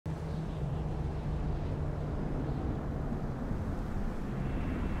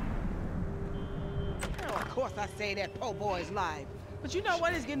course I say that po' boy's live. But you know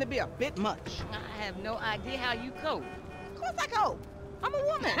what? It's getting to be a bit much. I have no idea how you cope. Of course I cope. I'm a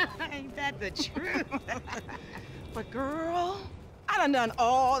woman. Ain't that the truth? But girl, I done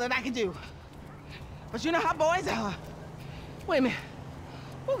all that I can do. But you know how boys are. Wait a minute.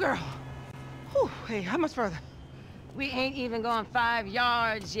 Oh, girl. Whew, hey, how much further? We ain't even gone 5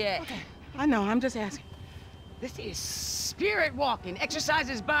 yards yet. Okay, I know, I'm just asking. This is spirit walking.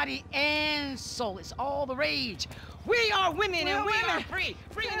 Exercises body and soul. It's all the rage. We are women and we are free.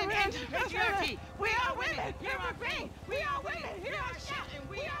 Free in an end to patriarchy. We are women. Here are free. We are women. Here are shouting.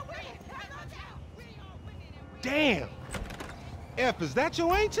 We are women. We are women. Damn. F, is that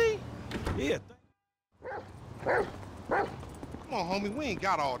your auntie? Yeah. Come on, homie, we ain't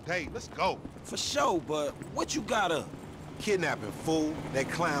got all day. Let's go. For sure, but what you got up? Kidnapping, fool. That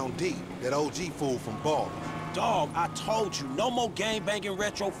clown D. That OG fool from Ballers. Dog, I told you, no more gang-banging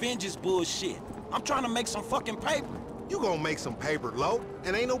retro vengeance bullshit. I'm trying to make some fucking paper. You gonna make some paper, Lo,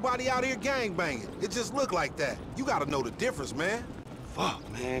 and ain't nobody out here gang-banging. It just look like that. You gotta know the difference, man. Fuck,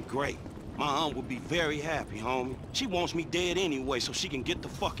 man, great. My aunt would be very happy, homie. She wants me dead anyway so she can get the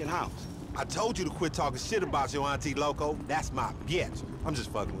fucking house. I told you to quit talking shit about your auntie, Loco. That's my bitch. I'm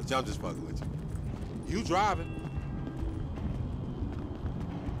just fucking with you. I'm just fucking with you. You driving.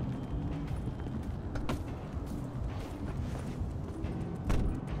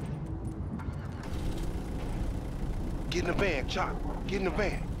 Get in the van, Chop. Get in the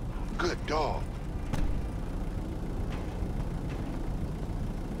van. Good dog.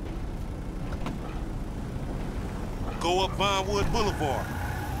 Go up Vinewood Boulevard.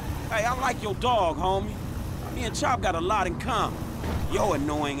 Hey, I like your dog, homie. Me and Chop got a lot in common. Yo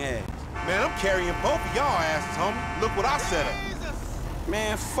annoying ass. Man, I'm carrying both of y'all asses, homie. Look what I set up.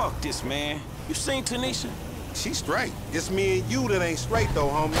 Man, fuck this, man. You seen Tanisha? She straight. It's me and you that ain't straight, though,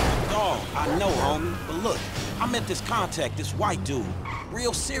 homie. Dog, I know, homie. But look, I met this contact, this white dude.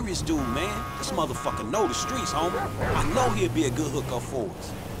 Real serious dude, man. This motherfucker know the streets, homie. I know he'd be a good hookup for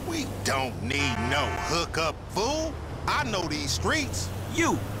us. We don't need no hookup, fool. I know these streets.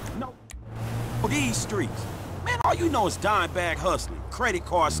 You know these streets. Man, all you know is dime bag hustling, credit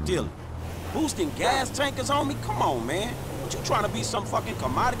card stealing, boosting gas tankers, homie. Come on, man. What, you trying to be some fucking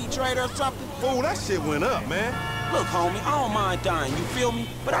commodity trader or something? Fool, that shit went up, man. Look, homie, I don't mind dying, you feel me?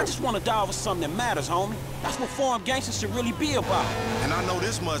 But I just want to die over something that matters, homie. That's what foreign gangsters should really be about. And I know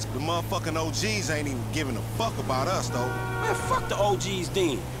this much, the motherfucking OGs ain't even giving a fuck about us, though. Man, fuck the OGs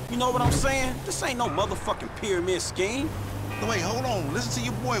then. You know what I'm saying? This ain't no motherfucking pyramid scheme. No, wait, hold on. Listen to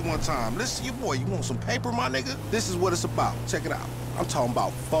your boy one time. Listen to your boy. You want some paper, my nigga? This is what it's about. Check it out. I'm talking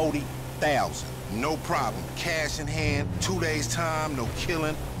about 40,000. No problem. Cash in hand, 2 days time, no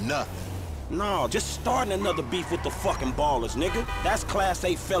killing, nothing. No, just starting another beef with the fucking ballers, nigga. That's Class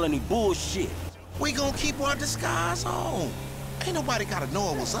A felony bullshit. We gonna keep our disguise on. Ain't nobody gotta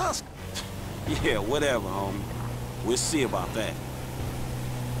know it was us. Yeah, whatever, homie. We'll see about that.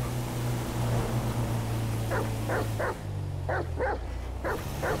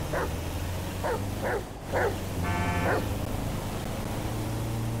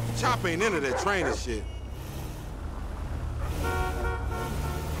 Chop ain't into that training shit.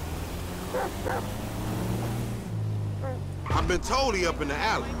 I've been told he up in the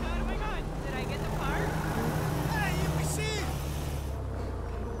alley. Oh my God. Did I get the part? Hey, we see it.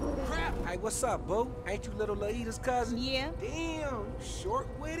 Crap. Hey, what's up, boo? Ain't you little Laida's cousin? Yeah. Damn, short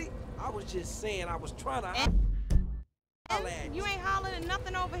with it? I was just saying I was trying to holler at You ain't hollering at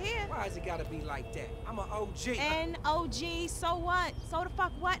nothing over here. Why has it gotta be like that? I'm an OG. And OG, so what? So the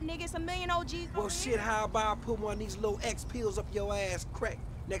fuck what, nigga? It's a million OGs. Well, shit, how about I put one of these little X pills up your ass crack?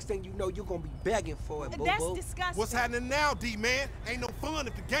 Next thing you know, you're gonna be begging for it, boo-boo. That's disgusting. What's happening now, D-man? Ain't no fun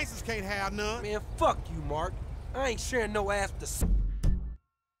if the gangsters can't have none. Man, fuck you, Mark. I ain't sharing no ass with the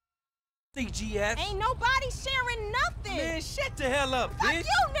CGS. Ain't nobody sharing nothing. Man, shut the hell up, fuck bitch.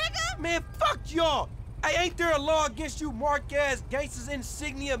 you, nigga. Man, fuck y'all. Hey, ain't there a law against you mark-ass gangsters,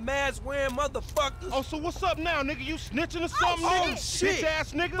 insignia, mask-wearing motherfuckers? Oh, so what's up now, nigga? You snitching or something, nigga? Oh, shit.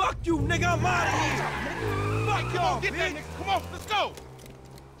 Bitch-ass nigga? Fuck you, nigga. I'm out of here. Fuck y'all, Get that nigga. Come on, let's go.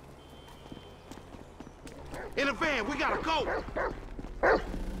 In the van, we gotta go.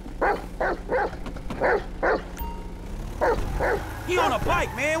 He on a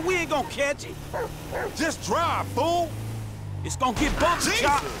bike, man. We ain't gonna catch it. Just drive, fool. It's gonna get bumped, Jesus.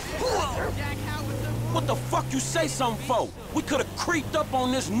 Chop. What the fuck you say something for? We could've creeped up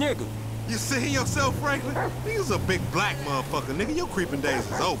on this nigga. You seeing yourself, Franklin? He's a big black motherfucker, nigga. Your creeping days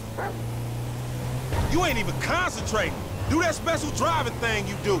is over. You ain't even concentrating. Do that special driving thing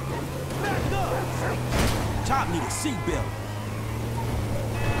you do. Back up. Chop need a seatbelt.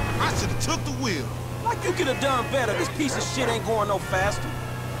 I should've took the wheel. Like you could have done better. This piece of shit ain't going no faster.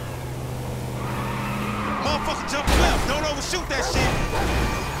 Motherfucker jumping left. Don't overshoot that shit.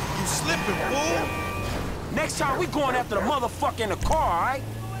 You slipping, fool. Next time we going after the motherfucker in the car, all right?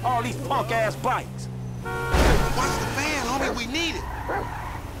 All these punk-ass bikes. Watch the van, homie. We need it.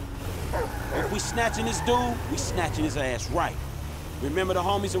 If we snatching this dude, we snatching his ass right. Remember the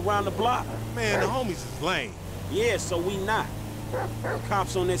homies around the block? Man, the homies is lame. Yeah, so we not.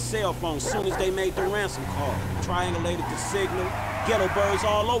 Cops on their cell phone soon as they made the ransom call. Triangulated the signal. Ghetto birds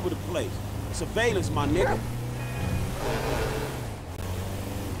all over the place. Surveillance, my nigga.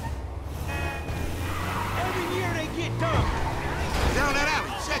 Every year they get done. Down that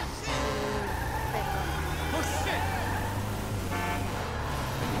alley. Check it. Oh, shit.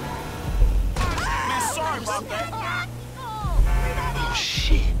 Man, sorry about that. Oh,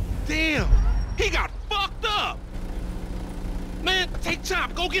 shit. Damn. He got fucked up. Man, take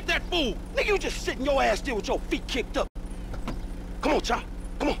Chop. Go get that fool. Nigga, you just sitting your ass there with your feet kicked up. Come on, Chop.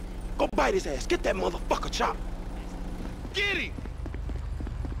 Come on. Go bite his ass. Get that motherfucker, Chop. Get him.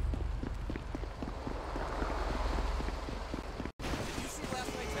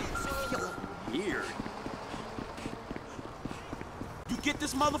 Weird. You get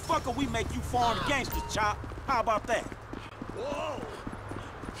this motherfucker, we make you foreign gangsters, Chop. How about that? Whoa.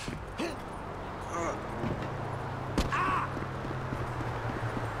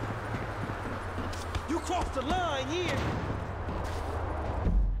 You crossed the line here.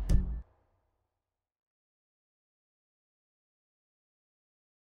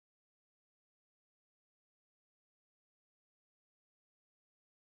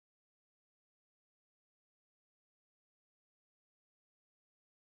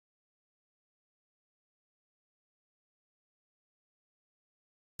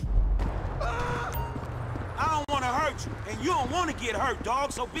 I don't want to hurt you, and you don't want to get hurt,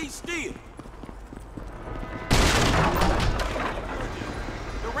 dog, so be still.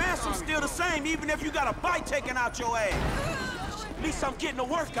 The ransom's still the same, even if you got a bite taken out your ass. At least I'm getting a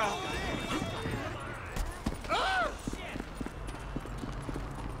workout.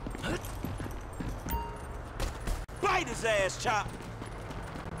 Bite his ass, Chop.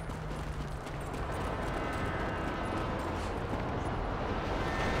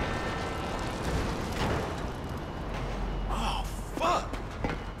 Oh, fuck.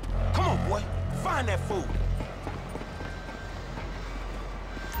 Come on, boy. Find that fool.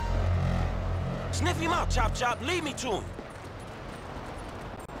 Sniff him out, Chop Chop. Lead me to him.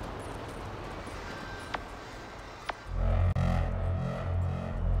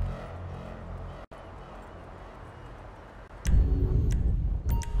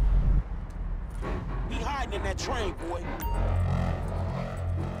 He hiding in that train, boy.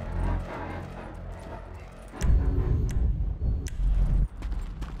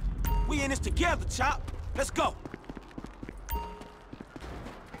 We in this together, Chop. Let's go.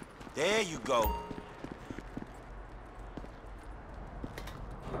 There you go.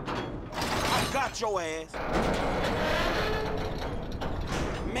 I got your ass.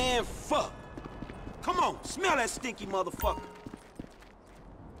 Man, fuck. Come on, smell that stinky motherfucker.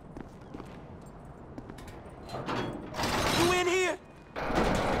 You in here?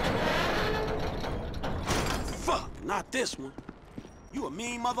 Fuck, not this one. You a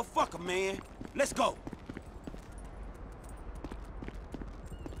mean motherfucker, man. Let's go.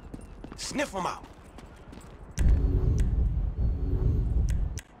 Sniff him out.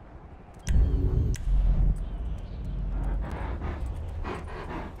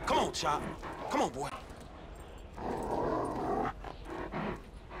 Come on, Chop. Come on, boy.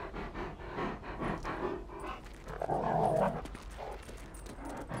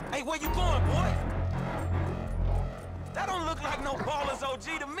 Hey, where you going, boy? That don't look like no baller's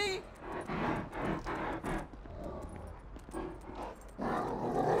OG to me.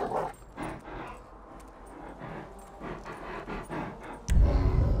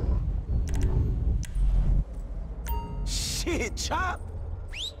 Shit, Chop.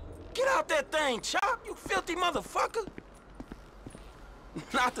 Get out that thing, Chop, you filthy motherfucker.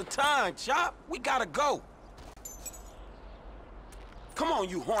 Not the time, Chop. We gotta go. Come on,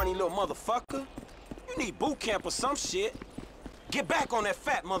 you horny little motherfucker. You need boot camp or some shit. Get back on that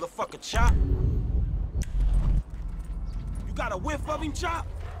fat motherfucker, Chop. You got a whiff of him, Chop?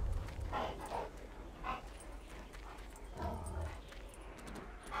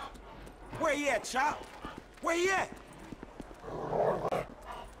 Where he at, Chop? Where he at?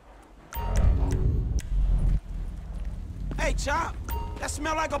 Hey, Chop, that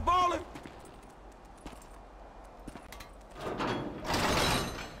smell like a baller?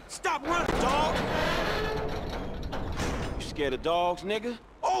 Stop running, dog! You scared of dogs, nigga?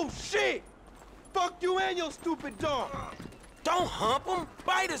 Oh, shit! Fuck you and your stupid dog. Don't hump him.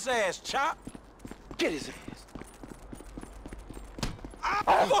 Bite his ass, Chop. Get his ass.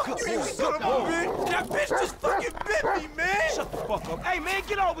 Fuck you, son of a bitch! That bitch just fucking bit me, man! Shut the fuck up. Hey, man,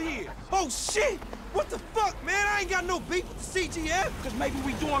 get over here. Oh, shit! What the fuck, man? I ain't got no beef with the CGF. Because maybe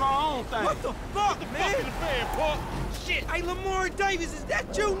we doing our own thing. What the fuck, man? Fuck in the fan, Paul. Shit. Hey, Lamar Davis, is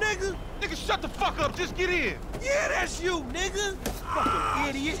that you, nigga? Nigga, shut the fuck up. Just get in. Yeah, that's you, nigga. Fucking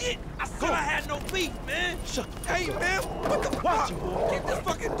idiot. Shit, I said I had no beef, man. Shut the fuck Hey, up. man, what the Watch fuck? it, boy. Get this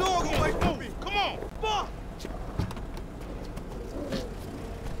fucking dog away from me. Come on. Fuck!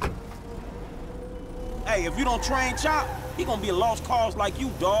 Hey, if you don't train Chop, he gonna be a lost cause like you,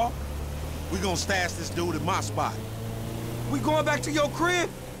 dawg. We gonna stash this dude at my spot. We going back to your crib?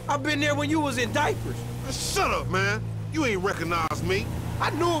 I've been there when you was in diapers. Shut up, man. You ain't recognize me. I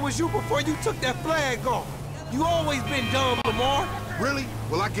knew it was you before you took that flag off. You always been dumb, Lamar. Really?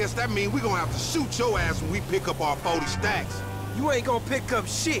 Well, I guess that means we gonna have to shoot your ass when we pick up our 40 stacks. You ain't gonna pick up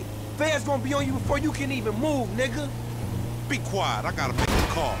shit. Feds gonna be on you before you can even move, nigga. Be quiet, I gotta make a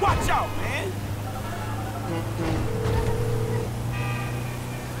call. Watch out, man.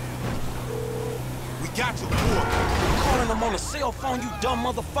 We got your boy. Calling them on a cell phone, you dumb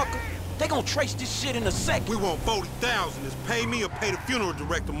motherfucker. They gonna trace this shit in a second. We want 40,000. Is pay me or pay the funeral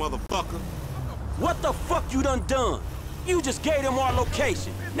director, motherfucker. What the fuck you done? You just gave them our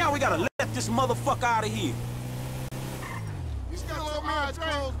location. Now we gotta let this motherfucker out of here. You still on my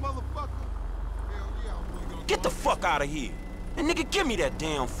clothes, motherfucker. Get the fuck out of here. And nigga, give me that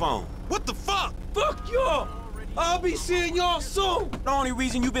damn phone. What the fuck? Fuck y'all! I'll be seeing y'all soon! The only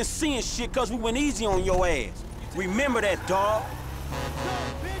reason you been seeing shit cause we went easy on your ass. Remember that, dawg.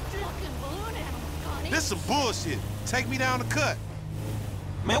 This some bullshit. Take me down the cut.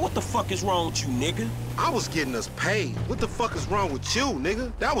 Man, what the fuck is wrong with you, nigga? I was getting us paid. What the fuck is wrong with you,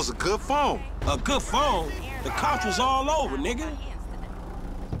 nigga? That was a good phone. A good phone? The cops was all over, nigga.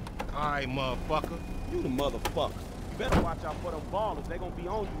 All right, motherfucker. You the motherfucker. You better watch out for them ballers. They gonna be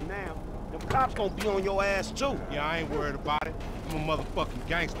on you now. Them cops gonna be on your ass, too. Yeah, I ain't worried about it. I'm a motherfucking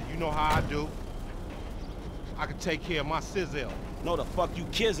gangster. You know how I do. I can take care of my sizzle. No, the fuck you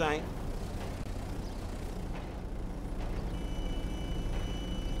kids ain't.